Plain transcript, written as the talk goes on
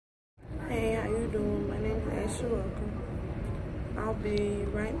doing? My name is Ashley Welcome. I'll be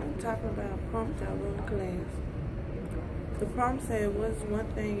talking about a prompt I wrote in class. The prompt said, what's one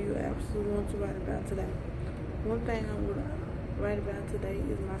thing you absolutely want to write about today? One thing I would write about today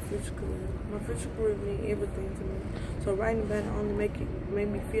is my future career. My future career means everything to me. So writing about it only made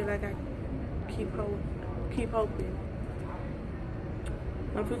me feel like I keep hoping.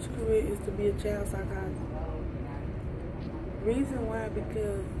 My future career is to be a child psychologist. Reason why,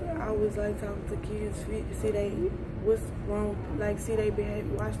 because I always like talking to kids, see what's wrong, like see their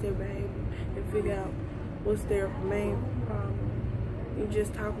behavior, watch their behavior, and figure out what's their main problem. You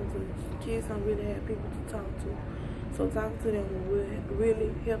just talking to kids don't really have people to talk to, so talking to them will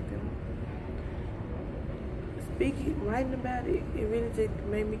really help them. Writing about it, it really just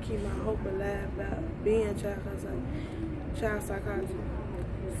made me keep my hope alive about being a child psychologist.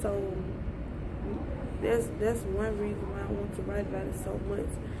 So that's one reason why I want to write about it so much.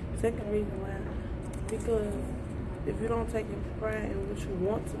 Second reason why, because if you don't take pride in what you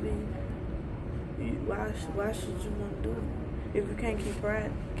want to be, why should you want to do it? If you can't keep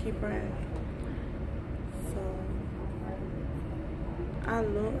pride.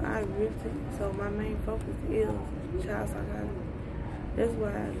 So my main focus is child psychology. That's why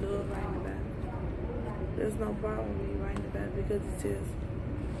I love writing about it. There's no problem with me writing about it because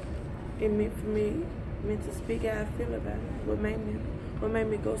it meant to speak how I feel about it. What made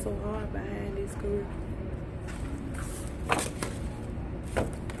me go so hard behind this career.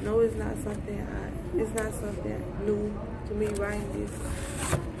 No, it's not something new to me writing this.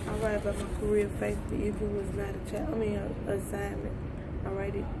 I write about my career faithfully, even if it was not an assignment. I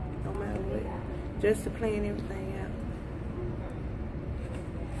write it no matter what, just to plan everything out.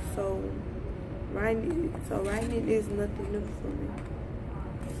 So writing it is nothing new for me.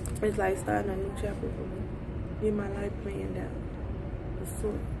 It's like starting a new chapter for me. Get my life planned out.